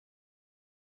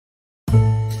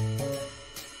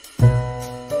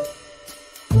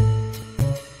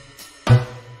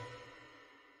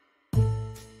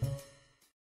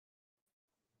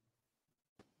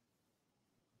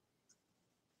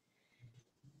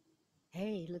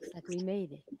Hey, looks like we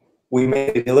made it. We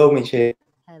made it. Hello, Michelle.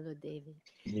 Hello, David.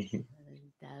 David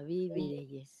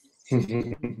Virelles.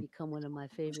 You've become one of my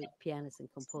favorite pianists and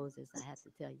composers, I have to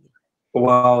tell you.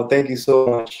 Wow, thank you so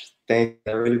much. Thank you.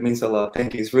 That really means a lot.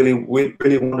 Thank you. It's really,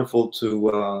 really wonderful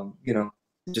to,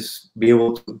 just be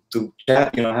able to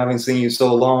chat. I haven't seen you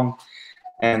so long,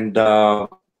 and of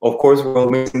course, we're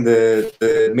all missing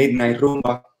the midnight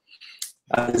rumba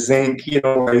at the zinc.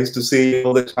 Where I used to see you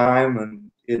all the time,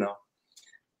 and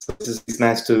so it's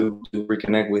nice to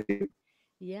reconnect with you.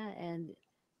 Yeah, and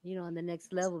on the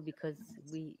next level because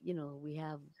we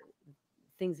have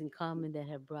things in common that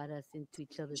have brought us into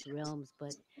each other's realms.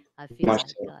 But I feel Much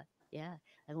like, so. yeah,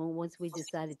 and once we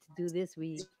decided to do this,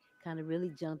 we kind of really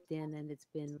jumped in, and it's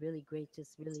been really great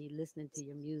just really listening to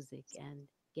your music and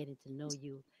getting to know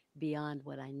you beyond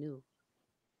what I knew.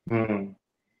 Mm.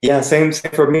 Yeah, same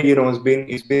for me.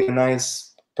 It's been a nice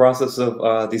process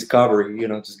of discovery.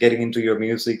 Just getting into your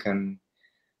music and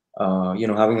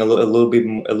having a little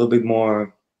bit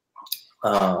more.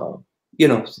 Uh, you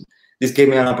know, this gave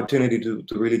me an opportunity to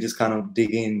really just kind of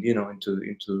dig in.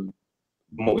 Into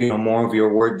more of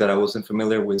your work that I wasn't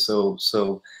familiar with.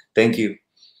 So thank you.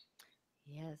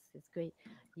 Yes, it's great.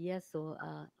 Yes, so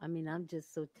I mean, I'm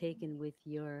just so taken with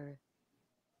your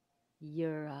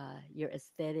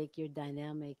aesthetic, your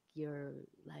dynamic, your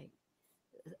like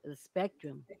the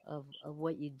spectrum of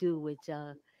what you do, which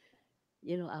I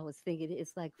was thinking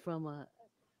it's like from a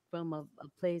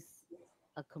place,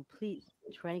 a complete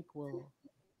tranquil,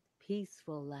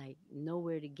 peaceful, like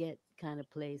nowhere to get kind of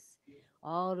place,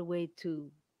 all the way to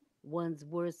one's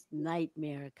worst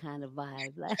nightmare kind of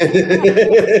vibe. Like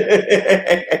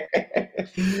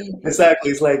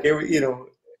Exactly. It's like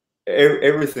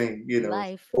everything.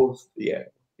 life. Both. Yeah.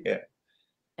 Yeah.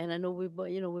 And I know we're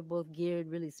both geared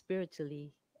really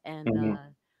spiritually, and Hmm.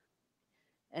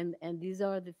 these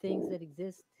are the things that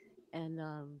exist, and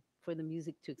for the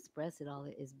music to express it all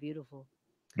is beautiful.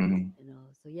 Hmm.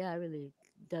 So yeah, I really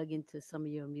dug into some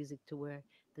of your music to where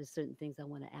there's certain things I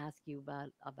want to ask you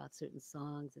about certain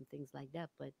songs and things like that.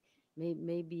 But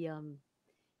maybe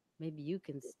you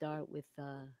can start with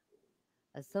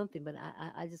something. But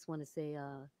I just want to say,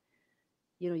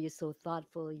 you're so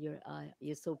thoughtful. You're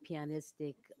so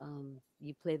pianistic.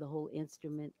 You play the whole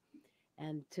instrument,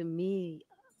 and to me,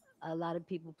 a lot of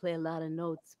people play a lot of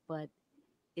notes, but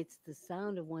it's the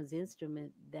sound of one's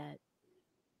instrument that,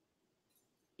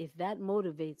 if that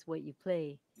motivates what you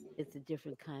play, it's a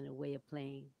different kind of way of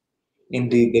playing. It's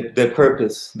Indeed, the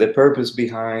purpose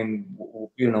behind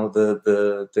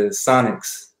the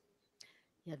sonics.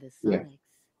 Yeah, the Yeah. sonics.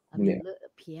 I Yeah. mean, look,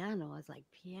 piano. I was like,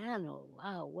 piano.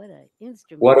 Wow, what an What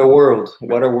instrument. a world!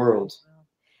 What a world! Well,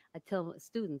 I tell my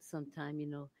students sometime,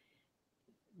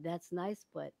 that's nice,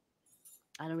 but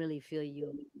I don't really feel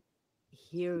you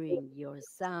hearing your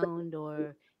sound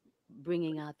or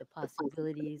bringing out the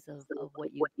possibilities of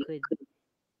what you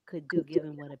could do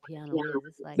given what a piano is.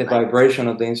 It's like, The vibration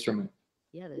of the instrument.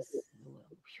 yeah, there's well,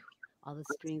 all the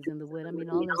strings in the wood. I mean,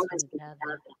 all instruments have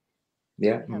that.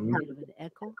 Yeah. You have a Mhm. bit of an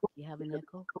echo. You have an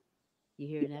echo. You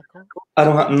hear an echo.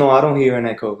 No, I don't hear an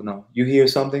echo. No, you hear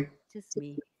something? Just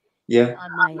me Yeah.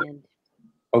 on my end.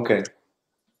 Okay.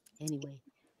 Anyway,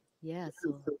 yeah.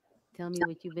 So tell me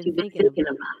what you've been thinking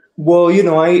about. Well,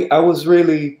 I was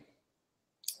really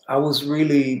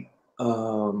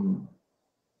um,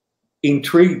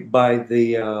 intrigued by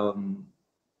the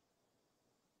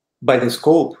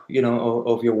scope,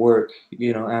 of your work,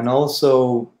 and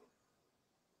also,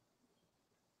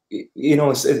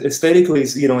 aesthetically,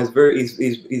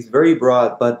 it's very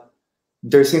broad, but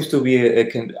there seems to be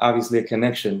obviously a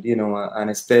connection, an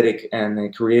aesthetic and a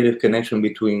creative connection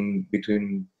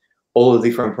between all the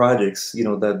different projects,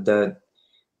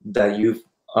 that you've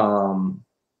um,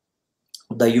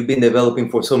 that you've been developing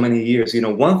for so many years.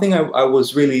 One thing I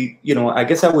was really, I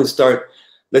guess I would start.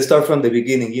 Let's start from the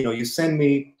beginning. You sent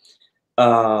me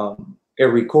a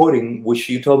recording, which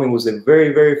you told me was the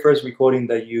very, very first recording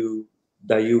that you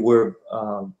were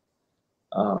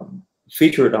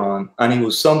featured on, and it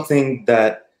was something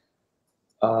that,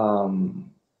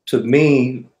 to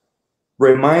me,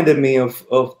 reminded me of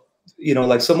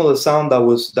like some of the sound that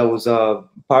was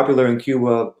popular in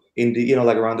Cuba in the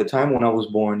like around the time when I was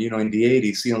born, in the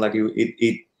 80s. Like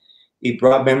it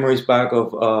brought memories back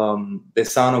of the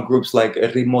sound of groups like El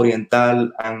Ritmo Oriental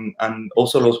and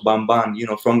also Los Bamban,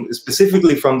 from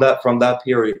specifically from that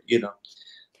period. Yeah,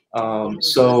 the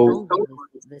So songo,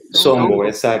 the songo.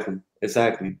 Songo,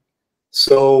 exactly.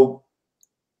 So,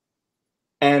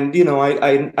 and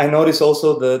I noticed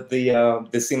also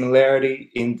the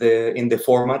similarity in the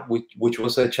format, which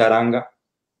was a charanga,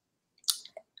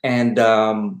 and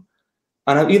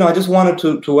And I just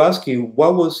wanted to ask you,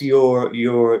 what was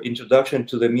your introduction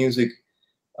to the music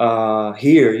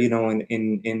here?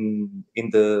 In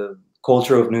the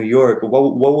culture of New York.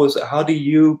 What was? How do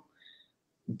you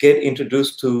get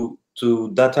introduced to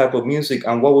that type of music,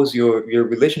 and what was your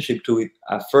relationship to it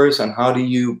at first, and how do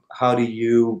you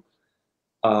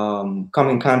come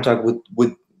in contact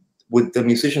with the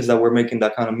musicians that were making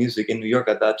that kind of music in New York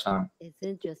at that time? It's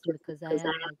interesting because I have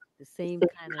like the same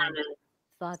kind of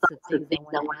thoughts of things I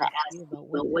want to ask you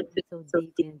about. What took you so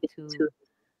deep into?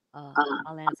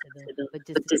 I'll answer though, but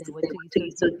just to say, what took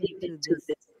you so deep into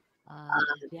this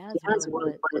jazz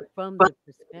world? But from the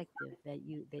perspective that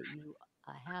you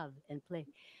have and play.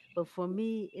 But for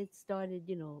me, it started.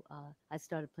 I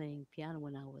started playing piano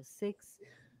when I was 6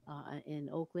 in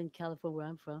Oakland, California, where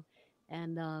I'm from,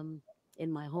 and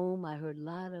in my home, I heard a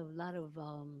lot of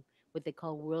what they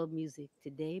call world music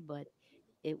today, but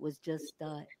it was just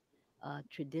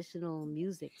traditional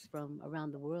musics from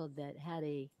around the world that had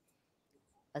a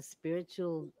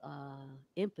spiritual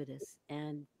impetus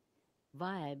and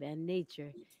vibe and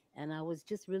nature, and I was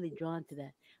just really drawn to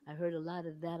that. I heard a lot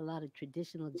of that, a lot of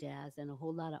traditional jazz, and a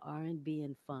whole lot of R&B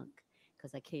and funk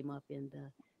because I came up in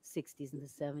the 60s and the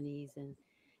 70s,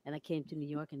 and I came to New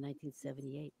York in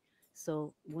 1978.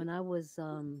 So when I was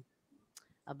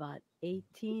about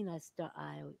 18, I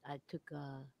took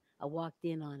I walked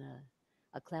in on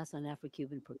a class on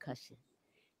Afro-Cuban percussion,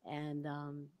 and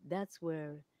that's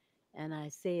where, and I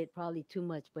say it probably too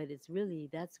much, but it's really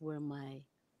that's where my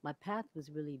path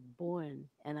was really born,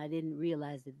 and I didn't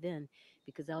realize it then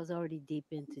because I was already deep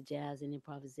into jazz and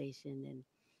improvisation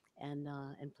and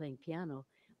playing piano.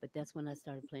 But that's when I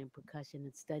started playing percussion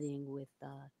and studying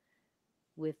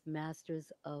with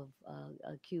masters of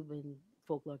Cuban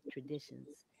folklore traditions.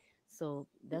 So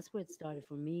that's where it started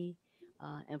for me.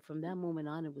 And from that moment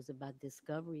on, it was about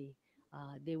discovery.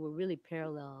 They were really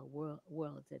parallel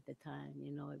worlds at the time.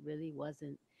 It really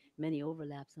wasn't many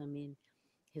overlaps. I mean,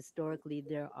 historically,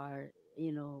 there are,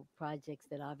 projects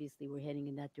that obviously were heading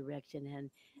in that direction.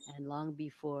 And long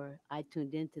before I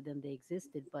tuned into them, they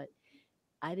existed. But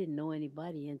I didn't know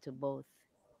anybody into both.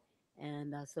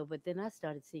 And but then I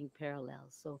started seeing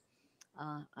parallels. So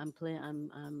I'm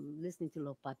listening to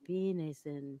Los Papines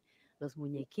and Los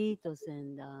Muñequitos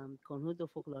and Conjunto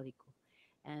Folclórico,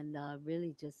 and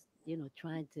really just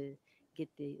trying to get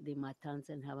the matanza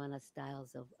and Havana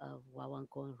styles of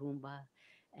guaguancó and rumba,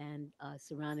 and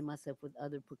surrounding myself with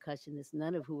other percussionists,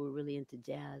 none of who were really into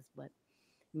jazz, but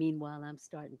meanwhile I'm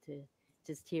starting to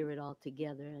just hear it all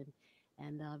together,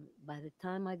 and by the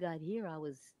time I got here, I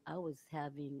was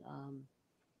having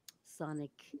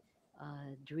sonic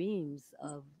dreams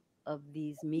of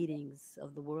these meetings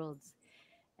of the worlds.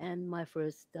 And my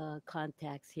first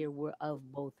contacts here were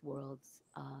of both worlds.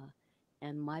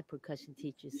 And my percussion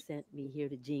teacher sent me here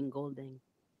to Gene Golding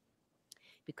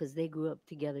because they grew up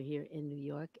together here in New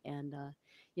York. And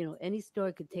any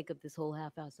story could take up this whole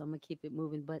half hour, so I'm gonna keep it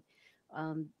moving. But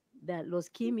um, that Los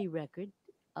Kimi record,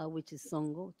 which is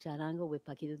Songo Charango with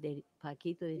Paquito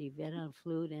de Rivera on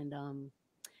flute and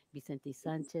Vicente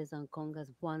Sanchez on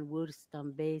congas, Juan Wurst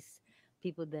on bass,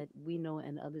 people that we know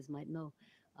and others might know.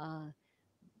 Uh,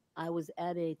 I was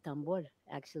at a tambor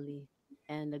actually,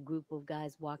 and a group of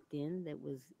guys walked in. That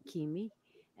was Kimi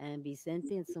and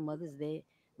Vicente and some others.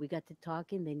 We got to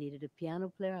talking. They needed a piano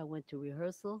player. I went to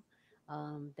rehearsal.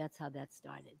 That's how that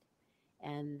started,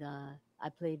 and I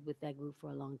played with that group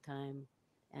for a long time,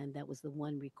 and that was the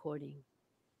one recording.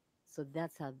 So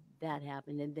that's how that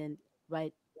happened. And then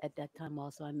right at that time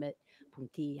also I met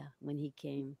Puntilla when he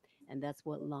came, and that's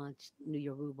what launched New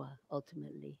Yoruba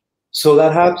ultimately. So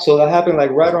that happened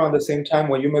like right around the same time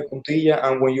when you met Puntilla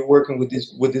and when you're working with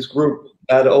this group.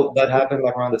 That happened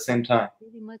like around the same time.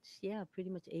 Pretty much, yeah, pretty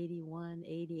much 81,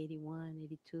 80, 81,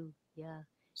 82. Yeah.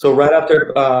 So Yeah. right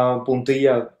after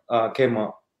Puntilla came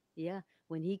up. Yeah.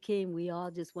 When he came, we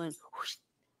all just went whoosh.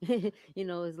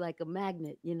 It's like a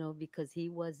magnet, because he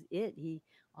was it.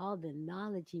 All the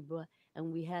knowledge he brought, and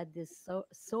we had this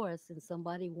source, and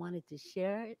somebody wanted to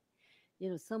share it.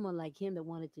 Someone like him that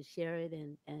wanted to share it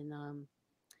and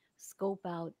scope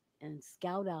out and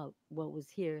scout out what was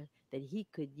here that he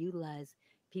could utilize,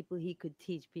 people he could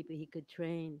teach, people he could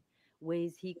train,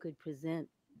 ways he could present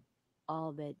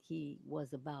all that he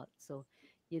was about. So,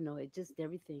 it just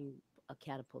everything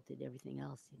catapulted everything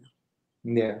else.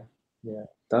 Yeah, yeah.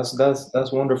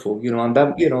 That's wonderful. And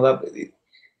that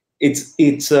it's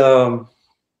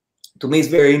to me it's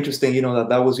very interesting.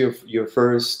 That was your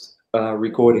first Right,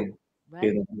 recording.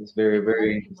 right. It's very And a lot of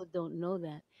very people don't know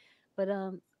that. But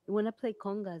when I play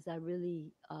congas, I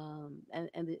really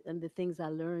and the things I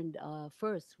learned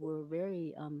first were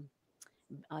very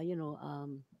you know,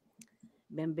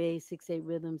 Bembe 6/8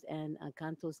 rhythms and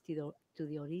cantos to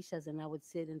the orishas, and I would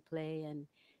sit and play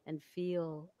and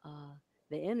feel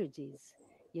the energies,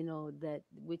 you know, that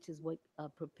which is what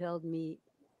propelled me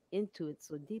into it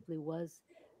so deeply was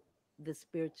the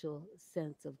spiritual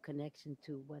sense of connection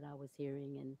to what I was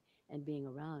hearing and being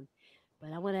around.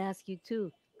 But I want to ask you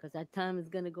too, because our time is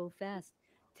gonna go fast.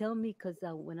 Tell me, because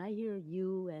when I hear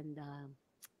you and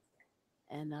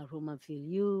Roman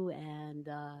Filiu and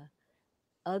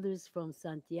others from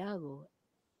Santiago,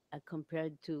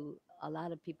 compared to a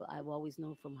lot of people I've always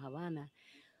known from Havana.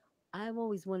 I've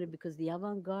always wondered because the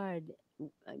avant-garde,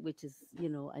 which is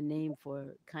a name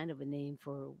for kind of a name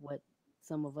for what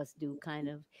some of us do, kind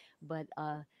of, but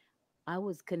I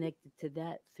was connected to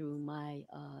that through my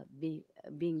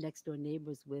being next door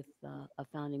neighbors with a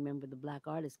founding member of the Black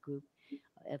Artist Group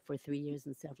for 3 years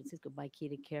in San Francisco by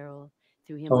Keita Carroll.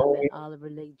 Through him, I Oh, met Oliver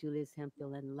Lake, Julius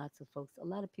Hemphill, and lots of folks. A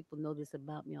lot of people know this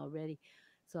about me already,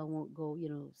 so I won't go,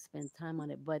 spend time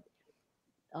on it. But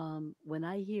when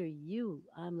I hear you,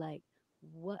 I'm like,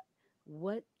 what,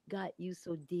 what got you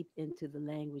so deep into the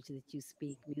language that you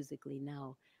speak musically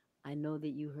now? I know that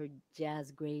you heard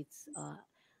jazz greats,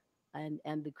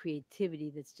 and the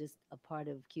creativity that's just a part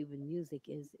of Cuban music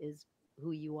is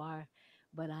who you are.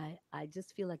 But I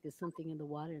just feel like there's something in the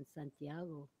water in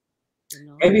Santiago, you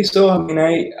know. maybe so. I mean,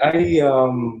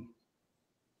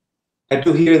 I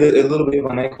do hear a little bit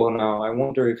of an echo now. I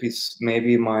wonder if it's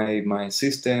maybe my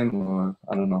system or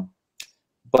I don't know.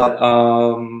 But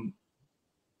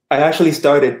I actually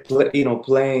started,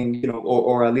 playing,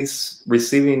 or at least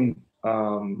receiving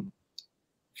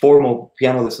formal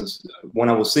piano lessons when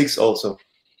I was 6, also.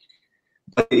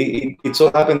 But it so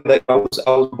happened that I was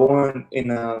born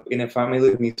in a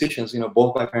family of musicians.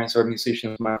 Both my parents are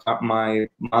musicians. My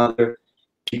mother,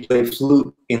 she played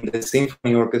flute in the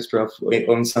symphony orchestra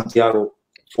in Santiago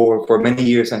for many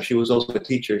years, and she was also a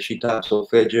teacher. She taught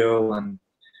solfeggio and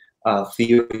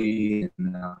theory,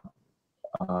 and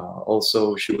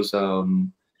also she was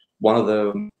one of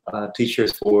the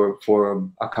teachers for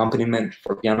accompaniment,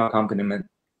 for piano accompaniment.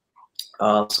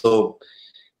 So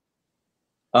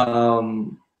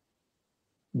um,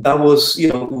 that was,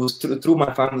 it was through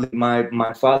my family.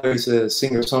 My father is a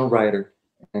singer songwriter,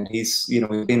 and he's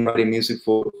been writing music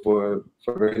for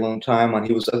a very long time, and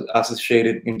he was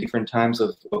associated in different times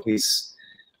of his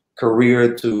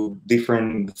career to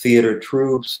different theater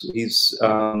troupes. He's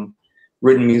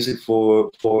written music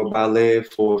for ballet,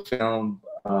 for film,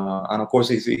 and of course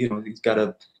he's got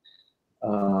a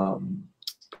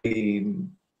pretty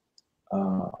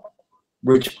uh,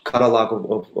 rich catalog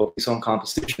of his own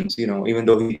compositions. Even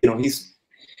though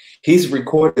he's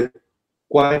recorded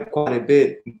quite a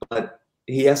bit, but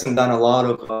he hasn't done a lot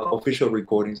of official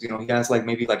recordings. He has like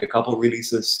maybe like a couple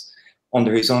releases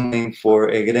under his own name for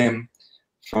Egrem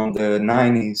from the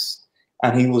 90s,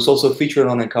 and he was also featured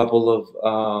on a couple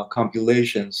of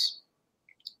compilations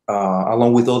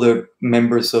along with other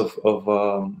members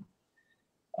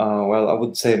well, I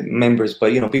would say members,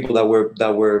 but people that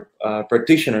were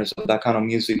practitioners of that kind of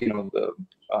music. The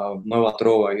Nueva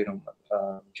Trova,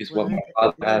 which is Well, what my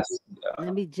father has.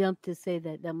 let me jump to say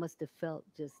that that must have felt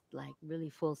just like really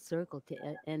full circle to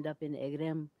end up in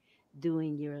Egrem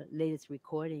doing your latest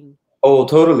recording. Oh,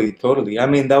 totally, totally. I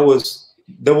mean, there was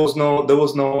no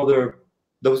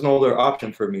other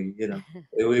option for me.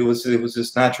 It was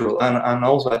just natural, and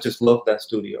also I just love that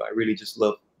studio. I really just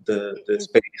love the it's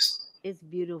space. it's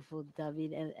beautiful,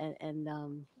 David, and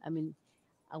I mean,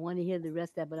 I want to hear the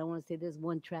rest of that, but I want to say there's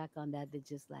one track on that that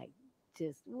just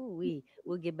ooh,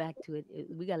 we'll get back to it.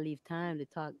 We gotta leave time to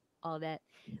talk all that,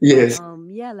 but Yes.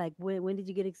 yeah, like when did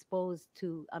you get exposed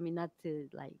to? I mean, not to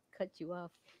like cut you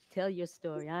off. Tell your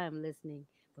story. I am listening,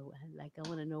 but like I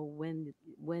want to know when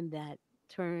that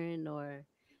turn or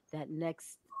that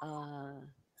next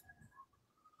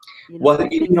What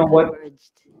when you things know what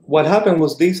converged. what happened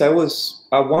was this. I was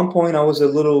at one point I was a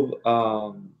little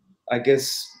I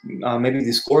guess maybe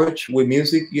discouraged with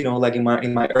music. Like in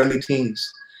my early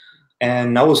teens,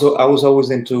 and I was always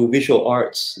into visual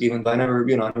arts, even though I never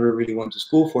really went to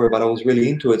school for it, but I was really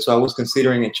into it. So I was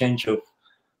considering a change of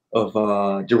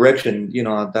direction,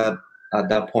 at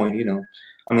that point.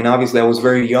 I mean, obviously I was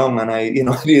very young, and I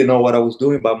I didn't know what I was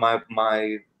doing, but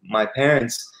my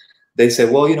parents, they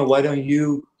said, well, why don't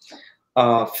you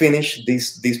finish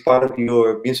this part of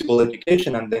your musical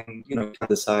education, and then you can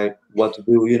decide what to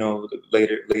do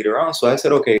later on. So I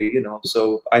said, okay.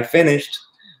 So I finished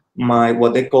my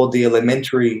what they call the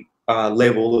elementary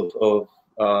level of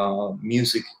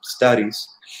music studies,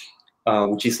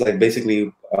 which is like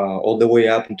basically all the way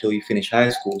up until you finish high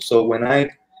school. So when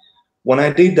I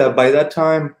did that, by that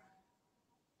time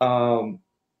um,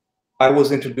 I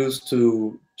was introduced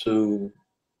to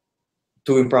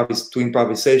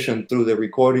improvisation through the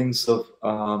recordings of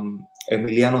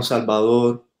Emiliano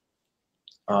Salvador,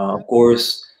 Uh-huh. of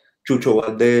course, Chucho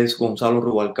Valdés, Gonzalo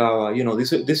Rubalcaba.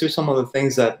 These are some of the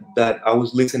things that I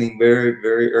was listening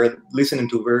very early, listening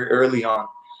to very early on.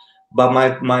 But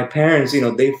my parents,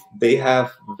 they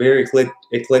have very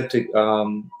eclectic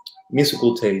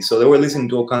musical taste, so they were listening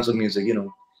to all kinds of music.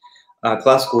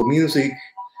 Classical music.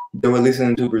 They were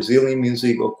listening to Brazilian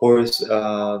music, of course,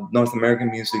 North American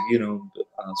music.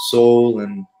 Soul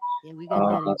and Yeah, we got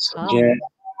that in some jazz. common.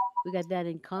 We got that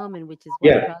in common, which is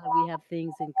why Yeah, probably we have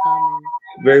things in common.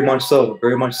 very much so,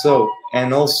 very much so.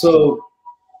 And also,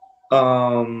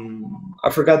 I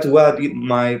forgot to add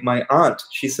my aunt.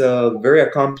 She's a very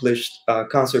accomplished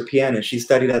concert pianist. She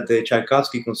studied at the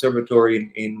Tchaikovsky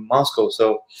Conservatory in Moscow.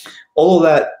 So all of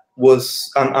that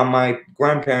was on my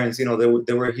grandparents.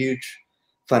 They were huge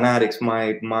fanatics.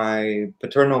 My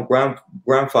paternal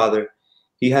grandfather,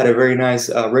 he had a very nice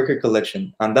record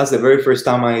collection, and that's the very first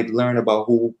time I learned about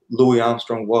who Louis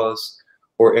Armstrong was,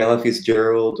 or Ella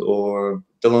Fitzgerald, or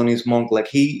Thelonious Monk. Like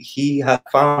he had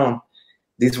found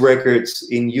these records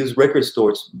in used record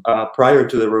stores prior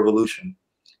to the revolution.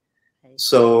 I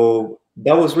see. So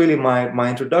that was really my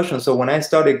introduction. So when I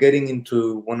started getting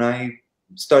into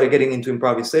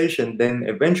improvisation, then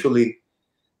eventually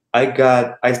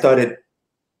I started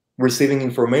receiving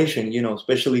information,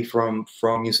 especially from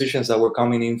musicians that were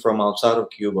coming in from outside of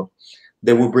Cuba.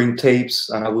 They would bring tapes,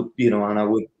 and I would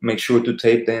make sure to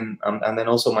tape them. And then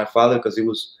also my father, because he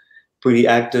was pretty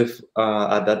active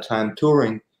at that time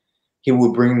touring, he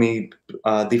would bring me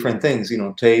different things,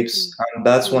 tapes, See, and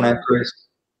that's see, when I yeah, first.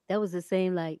 that was the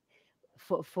same like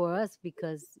for us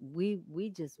because we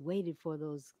just waited for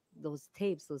those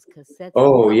tapes, those cassettes,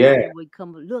 and Oh yeah, somebody would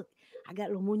come. Look, I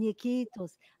got los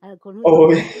muñequitos. Con esto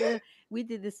oh we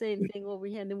did the same thing over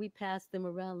here, and then we passed them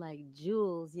around like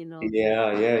jewels, you know.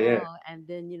 yeah, yeah, yeah, Oh, and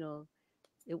then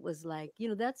it was like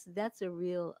that's a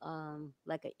real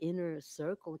like an inner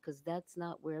circle because that's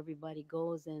not where everybody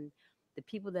goes, and the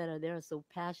people that are there are so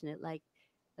passionate, like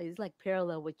it's like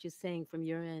parallel what you're saying from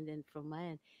your end and from my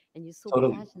end, and you're so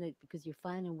totally, passionate because you're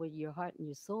finding where your heart and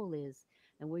your soul is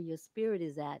and where your spirit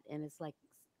is at, and it's like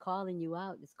calling you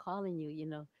out, it's calling you, you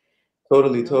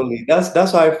totally, know totally.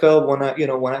 That's how I felt when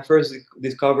I first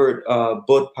discovered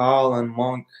Bud Powell and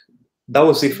Monk. That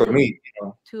was it for See, me.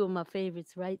 two of my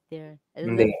favorites right there. And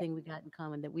And another they thing we got in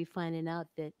common that we finding out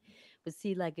that, but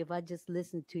see, like if I just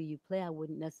listened to you play, I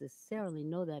wouldn't necessarily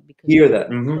know that because hear that.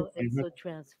 it's so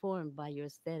transformed by your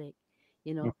aesthetic,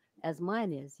 you know, as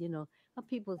mine is.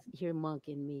 People hear monk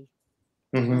in me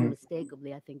Hmm.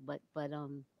 unmistakably, I think, but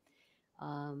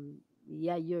um,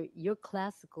 yeah, your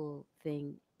classical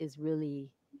thing is really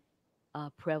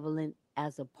prevalent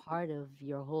as a part of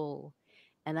your whole.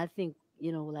 And I think,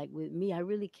 like with me, I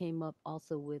really came up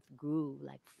also with groove,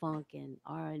 like funk and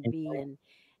R&B,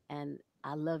 and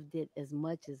I loved it as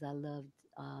much as I loved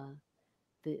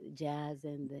the jazz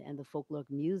and the folkloric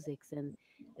musics. And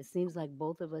it seems like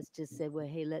both of us just said, well,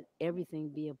 hey, let everything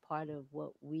be a part of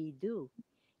what we do,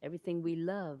 everything we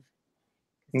love,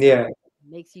 because Yeah, it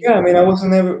makes you yeah. I mean, I human. was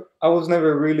never, I was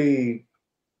never really.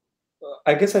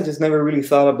 I guess I just never really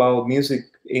thought about music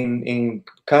in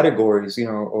categories,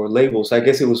 or labels. I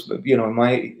guess it was,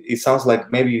 it sounds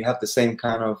like maybe you have the same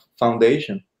kind of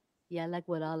foundation. Yeah, I like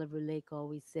what Oliver Lake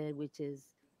always said, which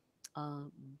is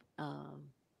um,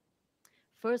 um,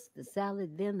 first the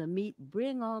salad, then the meat.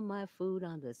 Bring all my food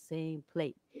on the same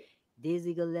plate.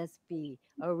 Dizzy Gillespie,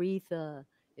 Aretha,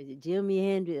 Jimi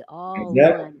Hendrix, all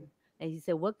Yeah. one. And he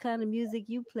said, "What kind of music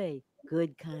you play?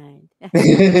 Good kind."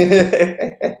 You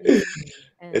know,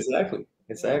 and Exactly.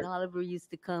 yeah, and Exactly. Oliver used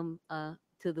to come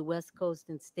to the West Coast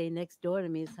and stay next door to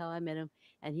me. Is how I met him.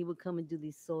 And he would come and do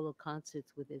these solo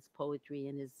concerts with his poetry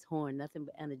and his horn, nothing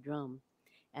but and a drum,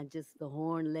 and just the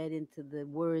horn led into the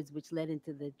words, which led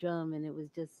into the drum, and it was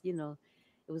just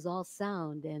it was all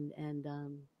sound and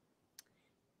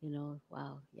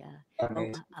wow, yeah. Oh,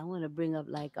 Amazing. I want to bring up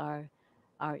like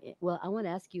well, I want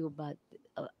to ask you about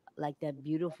like that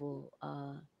beautiful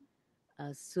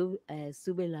Sube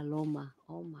la Loma.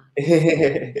 Oh my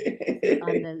goodness.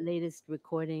 On the latest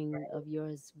recording of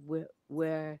yours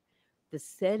where the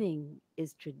setting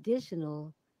is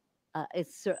traditional,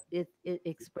 it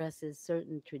expresses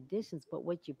certain traditions, but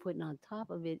what you're putting on top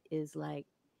of it is like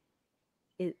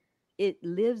it it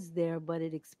lives there, but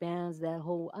it expands that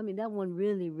whole. I mean, that one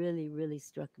really, really, really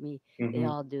struck me. They Hmm.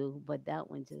 all do, but that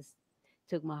one just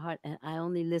took my heart, and I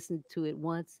only listened to it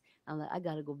once. I'm like, I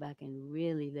got to go back and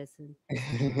really listen.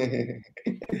 Um,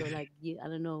 So like you, I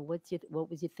don't know, what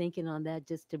was your thinking on that,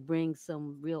 just to bring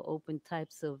some real open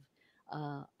types of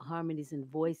harmonies and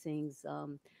voicings,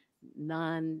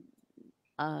 non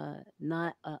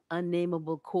not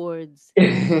unnameable chords to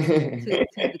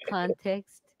the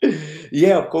context.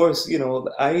 Yeah, of course. You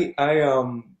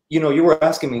were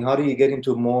asking me how do you get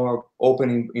into more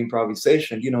open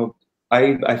improvisation.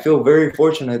 I feel very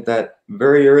fortunate that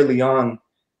very early on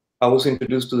I was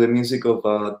introduced to the music of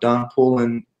Don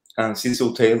Pullen and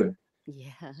Cecil Taylor.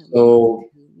 Yeah, So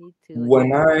me too,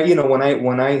 and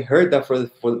when I heard that for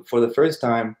the first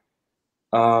time,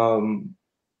 um,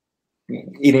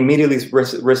 it immediately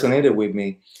resonated with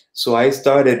me. So I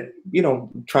started,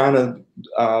 trying to,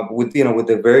 with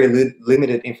the very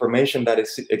limited information that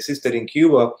existed in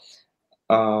Cuba.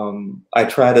 I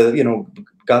try to,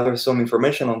 gather some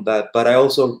information on that. But I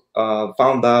also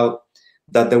found out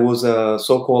that there was a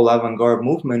so-called avant-garde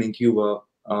movement in Cuba.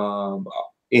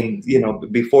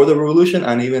 Before the revolution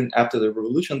and even after the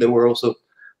revolution, there were also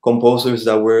composers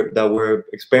that were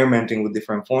experimenting with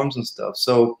different forms and stuff.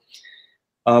 So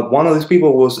one of these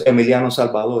people was Emiliano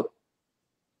Salvador,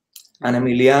 and mm,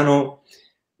 Emiliano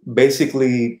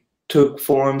basically took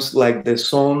forms like the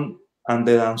son and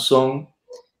the danzón,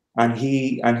 and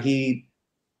he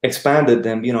expanded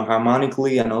them,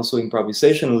 harmonically and also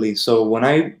improvisationally. So when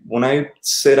I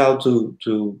set out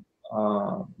to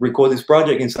record this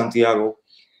project in Santiago,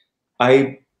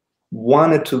 I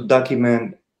wanted to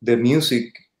document the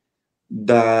music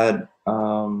that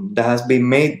has been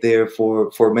made there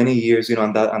for many years,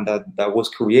 and that was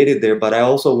created there. But I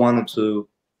also wanted to,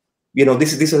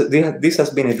 this has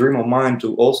been a dream of mine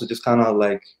to also just kind of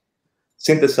like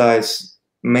synthesize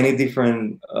many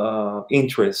different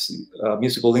interests,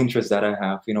 musical interests that I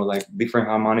have. Like different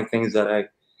harmonic things that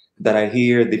I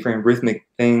hear, different rhythmic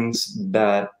things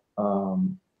that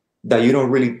you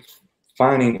don't really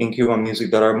find in Cuban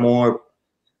music that are more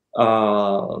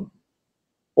uh,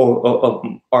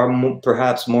 or are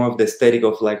perhaps more of the aesthetic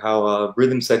of like how a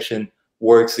rhythm section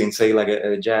works in, say, like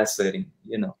a jazz setting.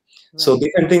 So right.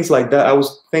 different things like that. I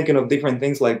was thinking of different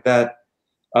things like that.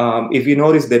 If you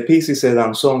notice, the piece is a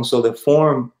danzón, so the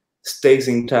form stays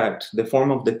intact. The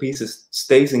form of the pieces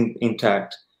stays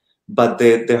intact, but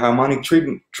the harmonic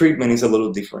treatment is a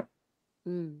little different.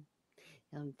 Mm.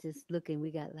 I'm just looking. We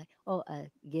got like, oh,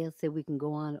 Gail said we can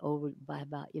go on over by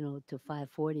about, to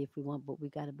 5:40 if we want, but we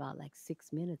got about like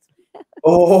 6 minutes.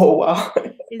 Oh, wow.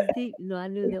 It's deep. I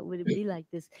knew that would be like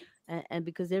this, and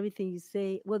because everything you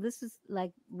say, well, this is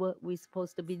like what we're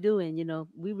supposed to be doing.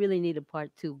 We really need a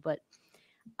part two, but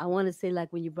I want to say,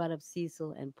 like when you brought up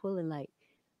Cecil and pulling, like,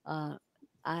 uh,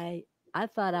 I I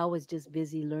thought I was just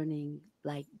busy learning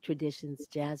like traditions,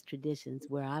 jazz traditions,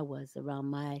 where I was around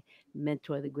my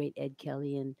mentor, the great Ed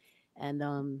Kelly, and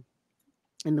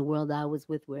in the world I was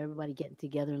with, where everybody getting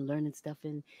together and learning stuff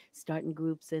and starting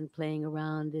groups and playing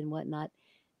around and whatnot.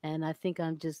 And I think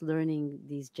I'm just learning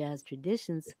these jazz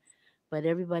traditions, but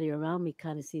everybody around me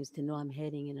kind of seems to know I'm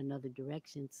heading in another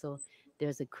direction. So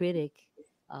there's a critic,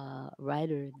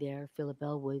 writer there, Philip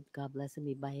Elwood, God bless him,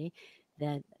 Ibae,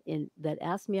 that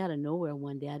asked me out of nowhere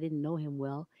one day. I didn't know him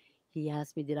well. He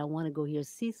asked me, did I want to go hear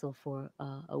Cecil for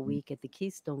a week at the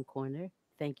Keystone Corner?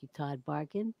 Thank you, Todd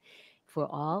Barkin, for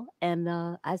all. And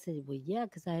I said, well, yeah,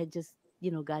 because I had just,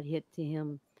 got hit to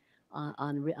him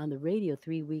on the radio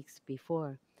 3 weeks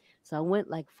before. So I went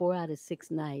like 4 out of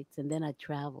 6 nights, and then I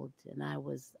traveled, and I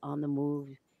was on the move,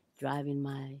 driving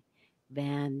my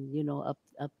van,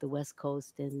 up the West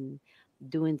Coast and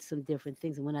doing some different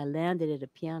things. And when I landed at a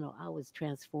piano, I was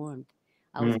transformed.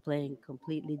 I was Mm. playing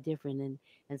completely different,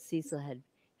 and Cecil had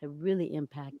really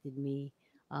impacted me.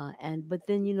 And but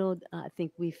then I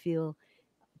think we feel,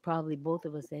 probably both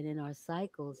of us, that in our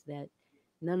cycles, that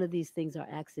none of these things are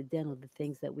accidental. The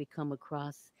things that we come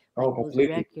across, like Oh, those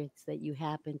completely. records that you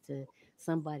happen to,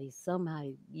 somebody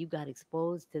somehow you got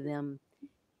exposed to them,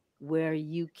 where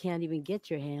you can't even get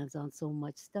your hands on so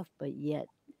much stuff, but yet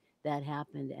that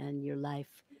happened, and your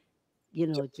life,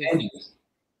 just, Changes.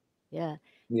 yeah,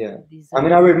 Yeah. these I are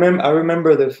mean, I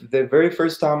remember the very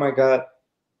first time I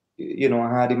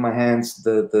had in my hands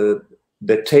the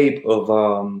tape of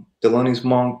Thelonious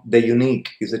Monk. The Unique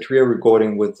is a trio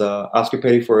recording with Oscar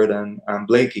Pettiford and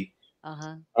Blakey.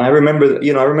 uh-huh. And I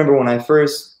remember when I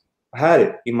first had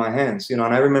it in my hands, and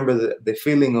I remember the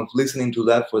feeling of listening to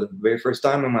that for the very first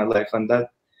time in my life, and that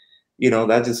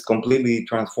just completely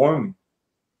transformed me.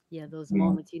 Yeah, those You know,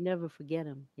 moments, you never forget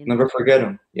them, never forget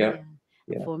them. Yeah, Yeah.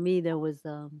 yeah. For me, there was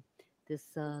this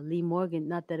Lee Morgan,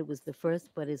 not that it was the first,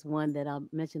 but it's one that I'll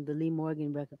mention, the Lee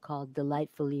Morgan record called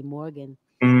Delightful Lee Morgan.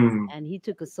 Mm. And he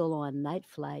took a solo on Night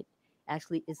Flight.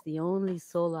 Actually, it's the only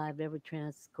solo I've ever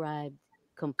transcribed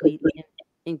completely,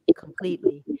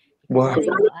 because I Wow.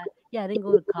 didn't go. Yeah, I didn't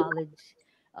go to college.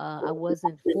 I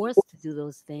wasn't forced to do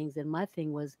those things, and my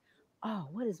thing was, oh,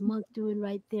 what is Monk doing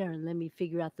right there? And let me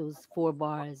figure out those 4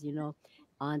 bars,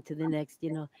 on to the next,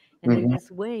 And in Hmm.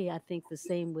 this way, I think the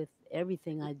same with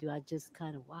everything I do. I just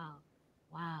kind of wow,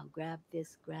 grab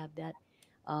this, grab that,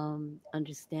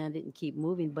 understand it, and keep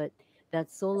moving. But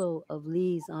that solo of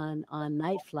Lee's on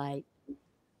Night Flight,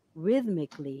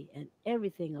 rhythmically and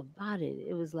everything about it,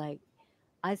 it was like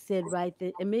I said right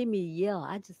there, it made me yell.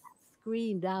 I just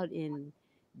screamed out in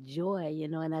joy,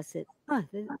 and I said,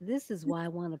 this is why I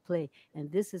want to play,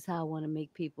 and this is how I want to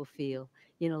make people feel,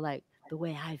 like the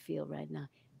way I feel right now,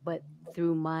 but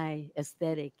through my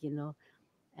aesthetic,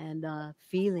 and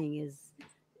feeling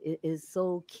is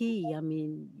so key. I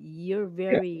mean, you're Yeah.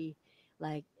 very,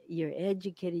 like, you're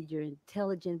educated, you're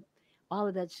intelligent, all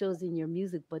of that shows in your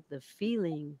music, but the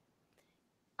feeling,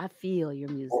 I feel your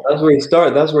Well, music. that's where it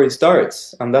start. That's where it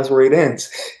starts, and that's where it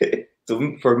ends.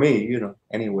 For me,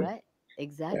 anyway. Right.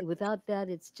 Exactly. Without that,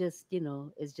 it's just,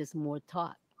 it's just more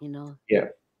talk, Yeah.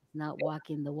 It's not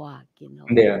walking the walk,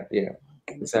 Yeah. Yeah.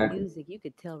 And with the Exactly. music, you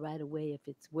could tell right away if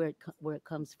it's where it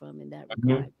comes from in that Hmm.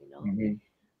 regard. Hmm.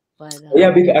 But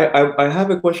Yeah, because I have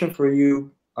a question for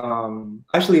you.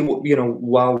 Actually,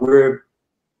 while we're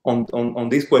on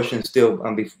these questions still,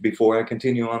 before I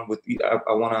continue on with,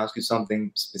 I want to ask you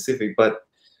something specific, but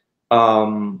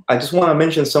I just want to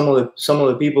mention some of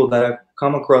the people that I've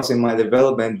come across in my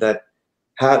development that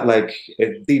had like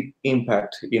a deep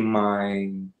impact in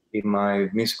my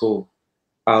musical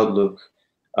outlook,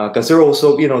 because they're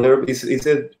also, there is it's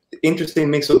an interesting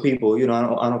mix of people, and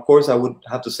of course I would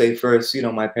have to say first,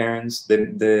 my parents,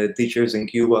 the teachers in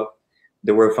Cuba,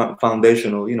 they were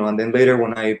foundational, and then later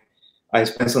when I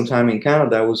spent some time in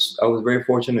Canada, I was very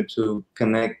fortunate to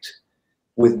connect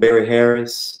with Barry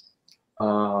Harris,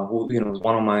 who was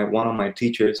one of my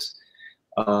teachers.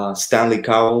 Stanley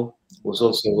Cowell was wow.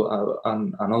 also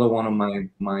another one of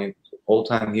my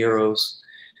all-time heroes.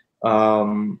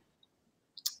 Um,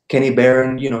 Kenny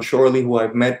Barron, Shorley, who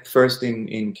I've met first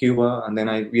in Cuba, and then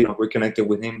I, reconnected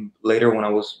with him later when I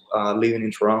was living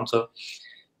in Toronto.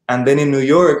 And then in New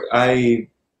York,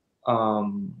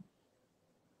 um,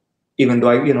 even though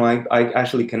I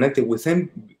actually connected with him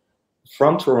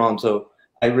from Toronto,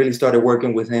 I really started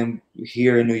working with him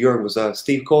here in New York. Was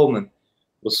Steve Coleman,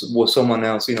 was someone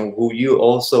else, who you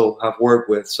also have worked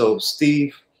with. So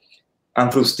Steve,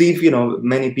 and through Steve,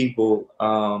 many people.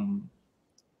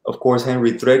 Of course,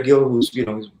 Henry Threadgill, who's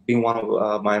been one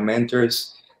of my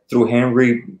mentors. Through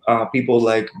Henry, people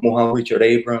like Mohan Richard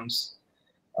Abrams,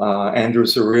 Andrew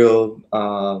Surreal,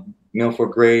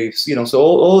 Milford Graves, so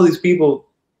all these people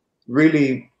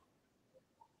really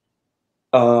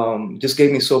just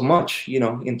gave me so much,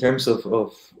 in terms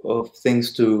of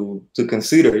things to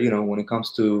consider, when it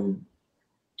comes to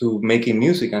making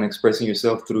music and expressing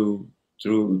yourself through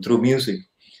music.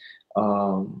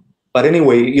 Um, but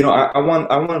anyway, I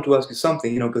wanted to ask you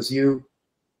something, because you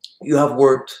have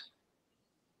worked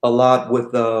a lot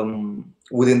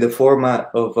within the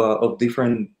format of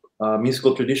different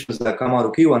musical traditions that come out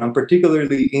of Cuba, and I'm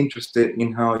particularly interested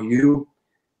in how you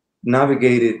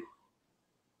navigated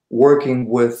working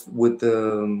with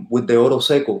the oro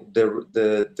seco,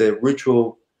 the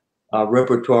ritual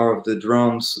repertoire of the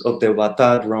drums, of the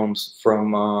bata drums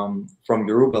from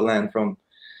Yoruba land, from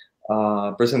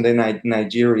present day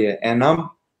Nigeria, and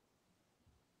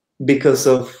because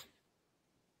of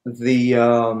the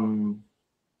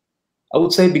I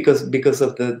would say because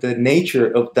of the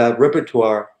nature of that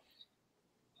repertoire,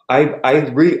 I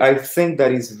think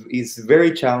that is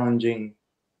very challenging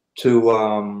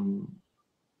to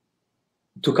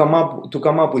to come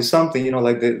up with something,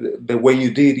 like the way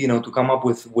you did, to come up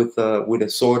with a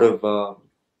sort of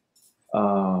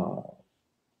uh,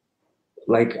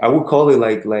 like, I would call it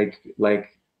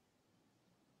like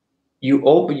you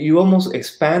almost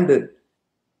expanded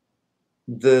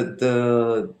the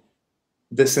the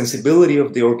the sensibility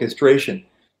of the orchestration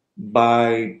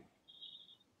by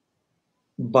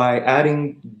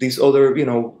adding these other,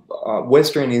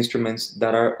 Western instruments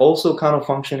that are also kind of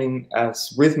functioning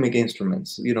as rhythmic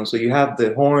instruments. So you have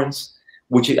the horns,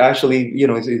 which actually,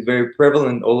 is very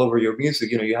prevalent all over your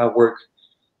music. You have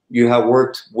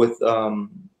worked with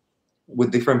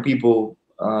different people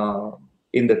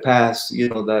in the past.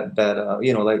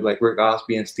 Like Rick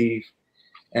Osby and Steve,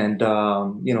 and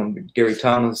Gary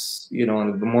Thomas.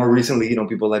 And more recently,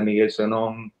 people like Miguel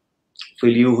Senon,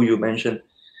 Phil Yu, who you mentioned.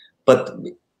 But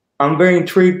I'm very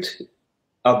intrigued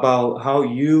about how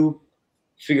you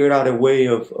figured out a way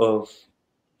of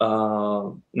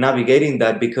navigating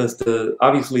that, because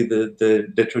obviously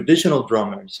the traditional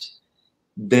drummers,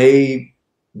 they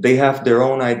they have their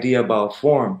own idea about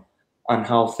form and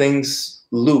how things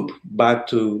loop back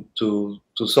to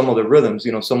some of the rhythms,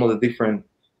 some of the different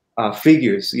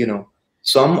figures.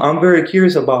 So I'm very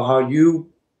curious about how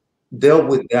you dealt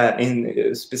with that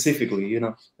in specifically.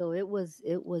 So it was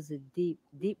a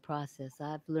deep process.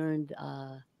 I've learned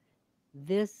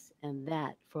this and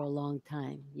that for a long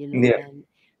time, Yeah.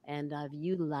 and I've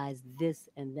utilized this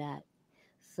and that.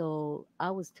 So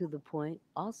I was to the point,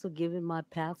 also given my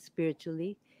path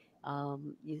spiritually,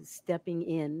 stepping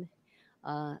in,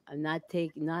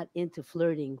 not into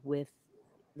flirting with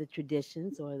the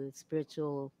traditions or the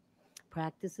spiritual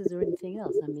practices or anything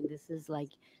else. I mean, this is like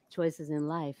choices in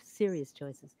life, serious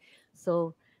choices.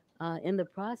 So, in the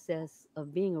process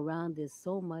of being around this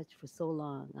so much for so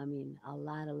long, I mean, a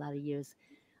lot of years,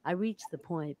 I reached the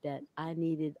point that I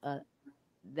needed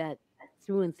that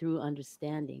through and through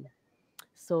understanding.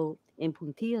 So, in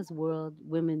Puntia's world,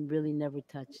 women really never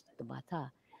touched the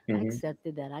bata. I Hmm.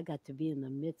 accepted that I got to be in the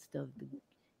midst of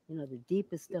the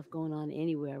deepest stuff going on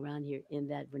anywhere around here in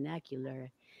that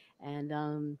vernacular, and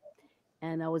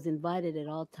I was invited at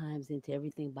all times into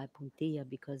everything by Puntia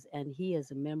and he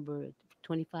is a member,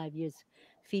 25 years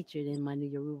featured in my new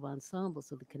Yoruba ensemble,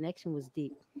 so the connection was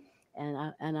deep, and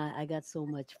I got so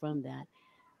much from that.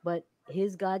 But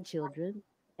his godchildren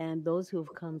and those who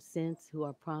have come since, who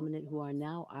are prominent, who are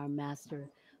now our master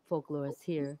folklorists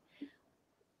here,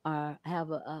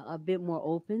 have a bit more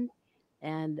open.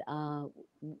 And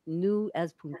new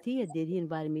as Puntia did, he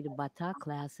invited me to bata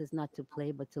classes, not to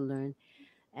play but to learn.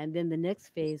 And then the next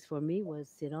phase for me was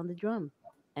sit on the drum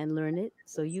and learn it.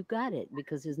 So you got it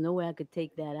because there's no way I could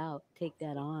take that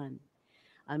on.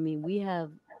 I mean, we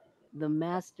have the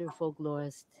master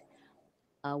folklorist,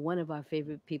 one of our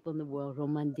favorite people in the world,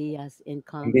 Roman Diaz, in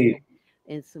Indeed. common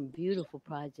in some beautiful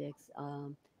projects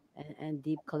and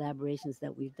deep collaborations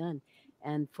that we've done.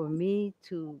 And for me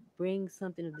to bring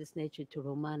something of this nature to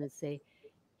Roman and say,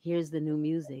 here's the new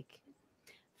music.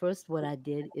 First, what I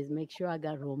did is make sure I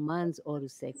got Roman's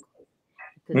Oruseco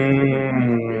because if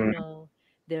Mm.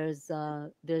 there's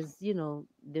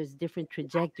different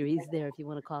trajectories there if you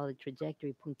want to call it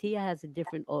trajectory. Puntilla has a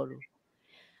different oru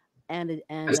and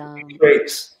Specific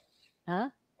traits, huh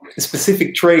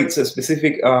specific traits,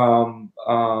 specific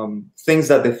things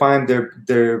that define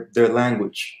their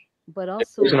language, but their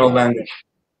also personal language.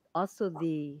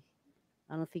 the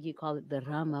I don't think you call it the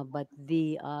rama but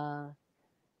the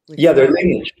Yeah, within their Anya,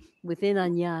 lineage, within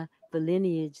Anya, the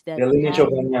lineage that their lineage of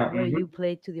has Anya. where Hmm. you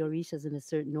play to the orishas in a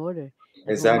certain order,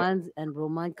 Exactly. and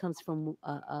Roman comes from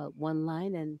one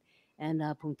line, and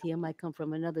Puntia might come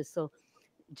from another. So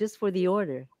just for the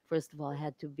order, first of all, it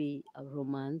had to be a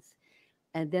romance,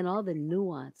 and then all the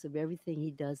nuance of everything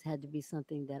he does had to be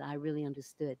something that I really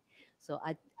understood. So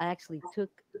I actually took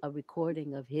a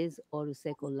recording of his Oru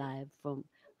Seco live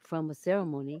from a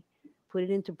ceremony, put it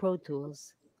into Pro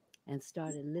Tools, and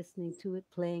started listening to it,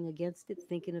 playing against it,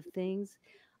 thinking of things.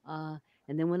 Uh,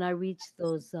 and then when I reached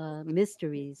those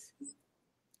mysteries,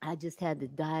 I just had to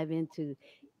dive into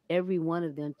every one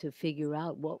of them to figure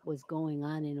out what was going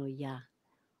on in Oya.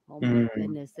 Oh my Mm-hmm.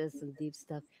 goodness, there's some deep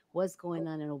stuff. What's going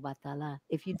on in Obatala?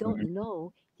 If you don't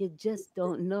know, you just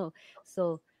don't know.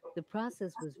 So the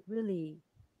process was really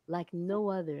like no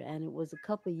other, and it was a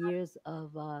couple years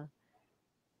of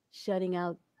shutting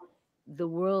out the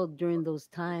world during those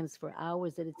times for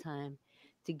hours at a time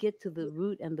to get to the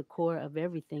root and the core of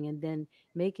everything, and then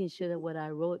making sure that what I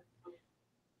wrote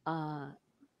uh,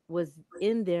 was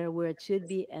in there where it should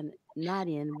be and not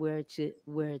in where it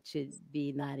should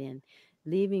be not in,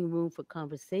 leaving room for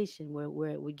conversation where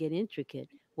it would get intricate.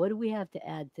 What do we have to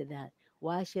add to that?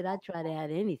 Why should I try to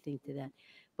add anything to that?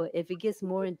 But if it gets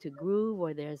more into groove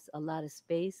or there's a lot of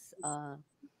space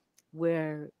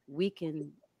where we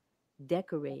can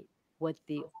decorate what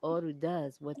the oru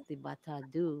does, what the bata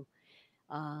do,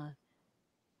 uh,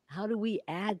 how do we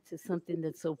add to something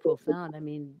that's so profound? I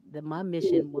mean, my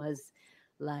mission was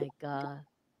like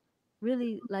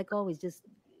really like always just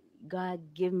God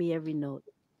give me every note.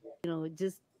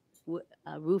 Just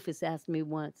Rufus asked me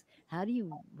once, how do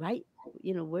you write?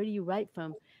 Where do you write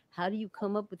from? How do you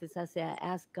come up with this? I say, I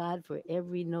ask God for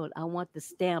every note. I want the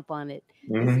stamp on it.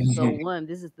 This is the Hmm. one.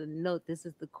 This is the note. This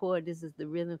is the chord. This is the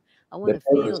rhythm. I want The to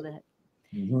feel purpose. that.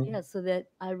 Hmm. Yeah, so that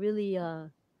I really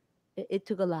it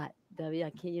took a lot. Debbie. I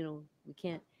can't, we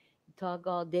can't talk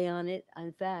all day on it.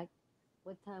 In fact,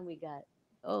 what time we got?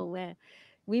 Oh man,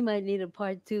 we might need a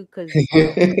part two because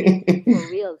for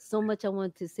real, so much I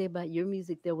wanted to say about your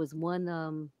music. There was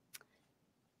one.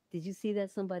 Did you see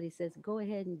that somebody says go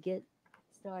ahead and get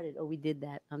started? Oh, we did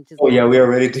that. I'm just Oh yeah, going. we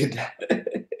already did that.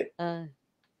 Uh,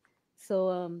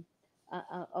 so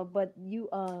But you,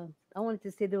 I wanted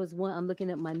to say there was one. I'm looking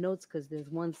at my notes because there's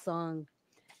one song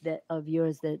that of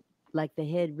yours that, like the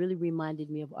head, really reminded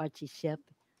me of Archie Shepp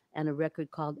and a record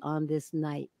called "On This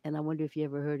Night." And I wonder if you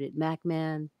ever heard it. Mac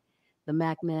Man, the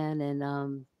Mac Man, and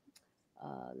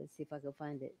let's see if I can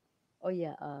find it. Oh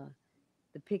yeah,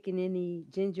 the Pickaninny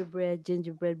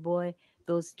Gingerbread Boy.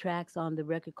 Those tracks on the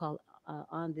record called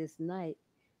 "On This Night,"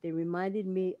 they reminded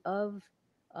me of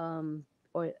um,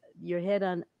 or your head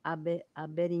on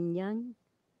Aberiñan,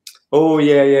 Oh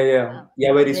yeah, yeah, yeah,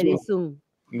 yeah. Very Very soon. soon.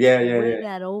 Yeah, The yeah, way yeah,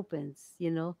 that opens,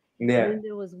 and yeah. then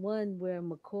there was one where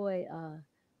McCoy,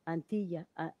 Antilla,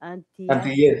 Until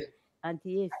Antillas, yes.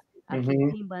 Antilles, Aquí Mm-hmm.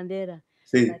 Sin Bandera,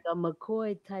 See, like a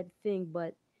McCoy type thing,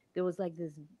 but there was like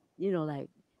this, like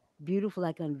beautiful,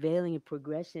 like unveiling and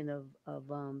progression of.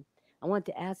 I want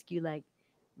to ask you, like,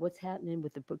 what's happening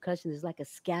with the percussion? There's like a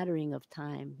scattering of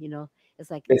time, It's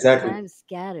like exactly. time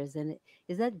scatters, and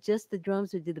is that just the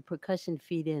drums, or did the percussion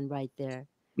feed in right there?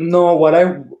 No, what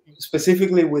I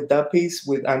specifically with that piece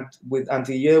with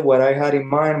Antille, what I had in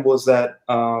mind was that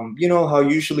you know how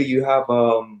usually you have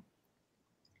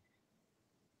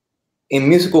in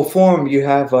musical form you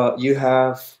have a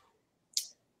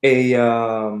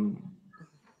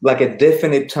like a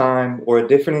definite time or a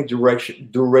definite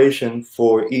duration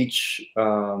for each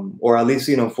or at least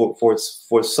you know for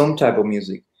some type of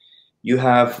music. You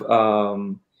have a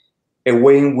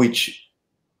way in which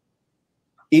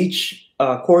each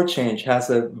chord change has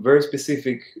a very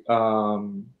specific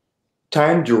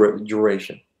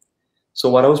duration. So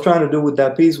what I was trying to do with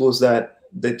that piece was that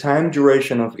the time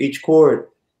duration of each chord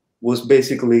was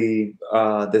basically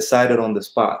decided on the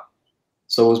spot.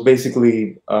 So it was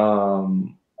basically,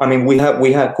 I mean, we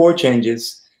had chord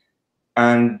changes,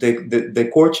 and the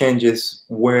chord changes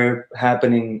were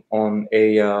happening on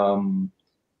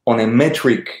a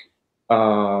metric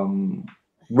um,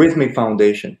 rhythmic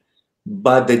foundation,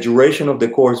 but the duration of the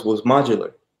chords was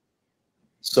modular.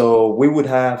 So we would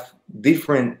have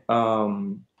different.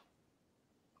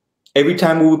 Every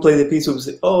time we would play the piece, we would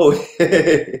say, "Oh."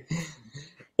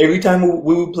 Every time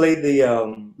we would play the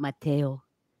Mateo.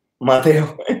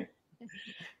 Mateo,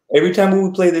 every time we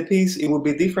would play the piece, it would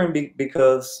be different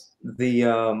because the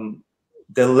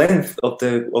length of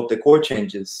the chord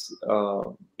changes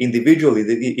individually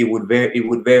it would vary. It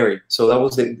would vary. So that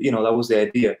was the that was the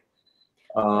idea.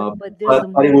 But Uh, but there's but a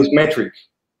but it was moment, metric.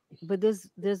 but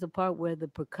there's a part where the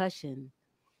percussion,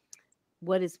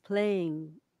 what is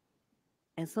playing,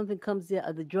 and something comes in,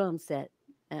 the drum set,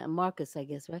 Marcus, I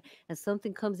guess, right? And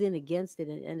something comes in against it,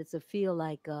 and it's a feel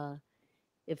like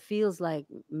it feels like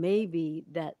maybe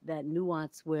that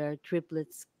nuance where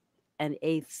triplets and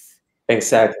eighths, like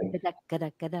Exactly. kada,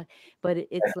 kada, kada, but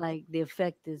it's like the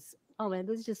effect is, oh man,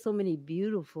 there's just so many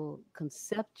beautiful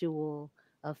conceptual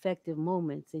effective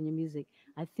moments in your music.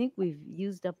 I think we've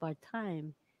used up our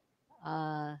time.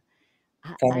 uh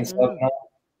Time I is don't up know. now.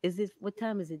 Is it, what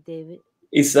time is it, David?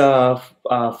 It's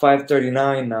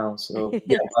 5:39 now. So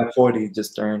yeah, 5:40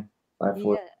 just turned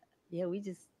 5:40. Yeah, yeah, we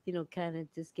just, kind of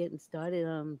just getting started.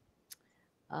 Yeah,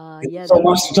 There's so there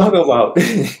much was to talk about.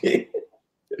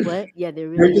 what? Yeah, there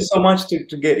There's really just is. so much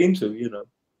to get into, you know.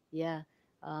 Yeah.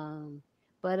 Um,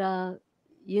 but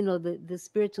the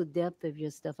spiritual depth of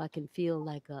your stuff, I can feel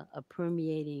like a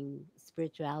permeating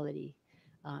spirituality,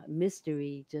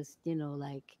 mystery, just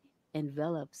like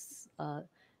envelops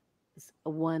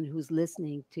one who's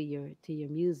listening to your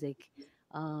music.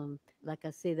 Like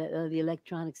I say, that the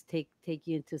electronics take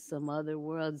you into some other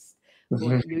worlds.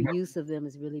 Going, your use of them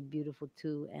is really beautiful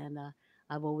too, and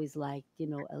I've always liked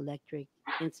electric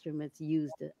instruments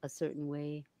used a certain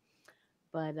way.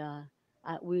 But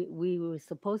we were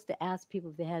supposed to ask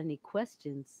people if they had any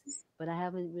questions, but I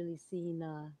haven't really seen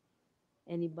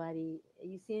anybody.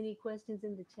 You see any questions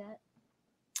in the chat?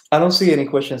 I don't see any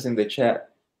questions in the chat.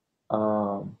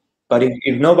 But Oh,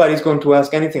 if nobody's going to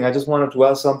ask anything, I just wanted to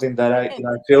ask something that I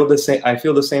feel the same. I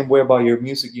feel the same way about your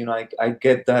music. You know, I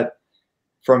get that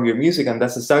from your music, and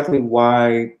that's exactly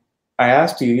why I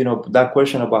asked you. You know, that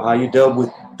question about how you dealt with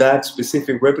that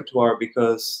specific repertoire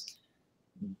because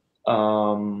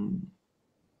um,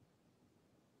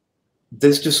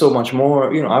 there's just so much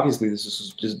more. You know, obviously,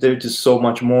 there's just so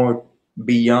much more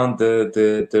beyond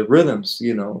the rhythms.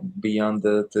 You know, beyond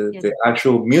yeah. the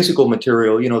actual musical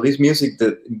material. You know, this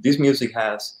music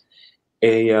has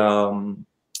a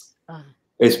Uh,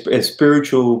 a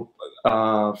spiritual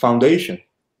foundation.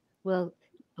 well,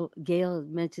 Gail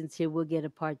mentions here we'll get a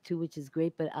part two, which is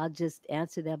great, but I'll just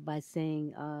answer that by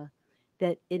saying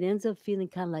that it ends up feeling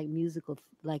kind of like musical,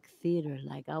 like theater.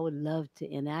 Like I would love to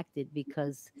enact it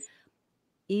because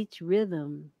each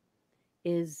rhythm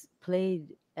is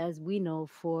played. as we know,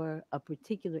 for a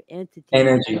particular entity,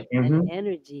 Energy. an Hmm.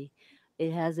 energy.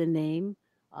 It has a name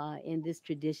in this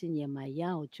tradition,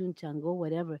 Yamaya or Chunchango,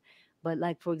 whatever. But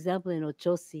like for example, in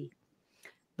Ochosi,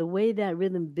 the way that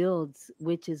rhythm builds,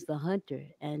 which is the hunter,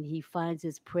 and he finds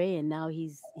his prey, and now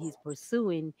he's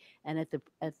pursuing, and at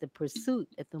the pursuit,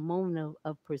 at the moment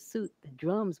of pursuit, the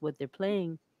drums, what they're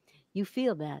playing, you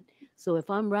feel that. So if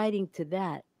I'm writing to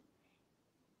that,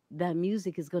 that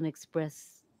music is going to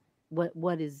express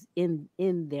what is in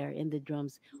there in the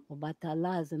drums.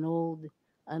 Obatala is an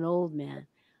old man.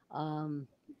 Um,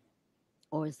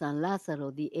 or San Lazaro,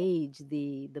 the age,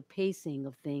 the pacing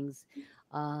of things,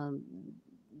 um,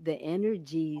 the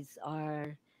energies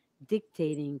are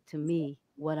dictating to me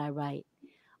what I write,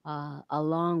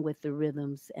 along with the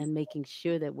rhythms, and making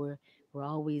sure that we're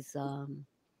always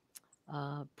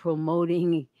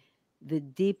promoting the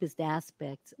deepest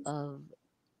aspects of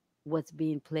what's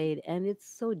being played, and it's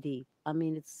so deep. I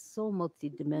mean, it's so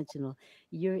multidimensional.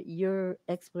 Your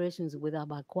explorations with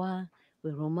Abaqua,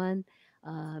 with Roman,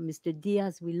 Mr.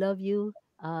 Diaz, we love you.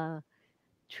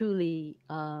 Truly,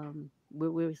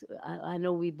 we're I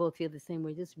know we both feel the same.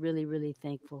 We're just really, really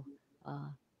thankful. Uh,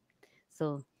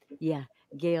 so yeah,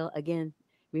 Gail, again,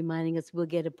 reminding us we'll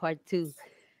get a part two.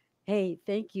 Hey,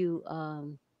 thank you,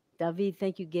 David.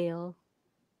 Thank you, Gail.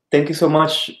 Thank you so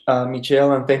much,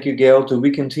 Michelle, and thank you, Gail. To be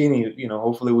continued.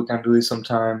 Hopefully we can do this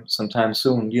sometime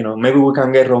soon. Maybe we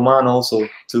can get Roman also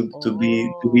to be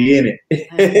Oh, in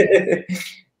it.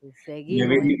 maybe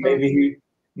seguimos he, maybe entonces. he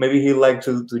maybe he'd like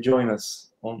to join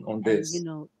us on And this.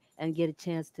 and get a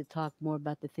chance to talk more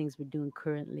about the things we're doing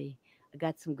currently. I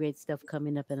got some great stuff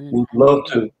coming up, and Would I know love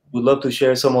to. Would love to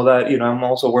share some of that. I'm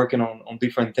also working on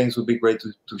different things. Would be great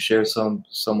to share some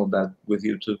of that with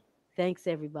you too. thanks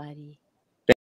everybody.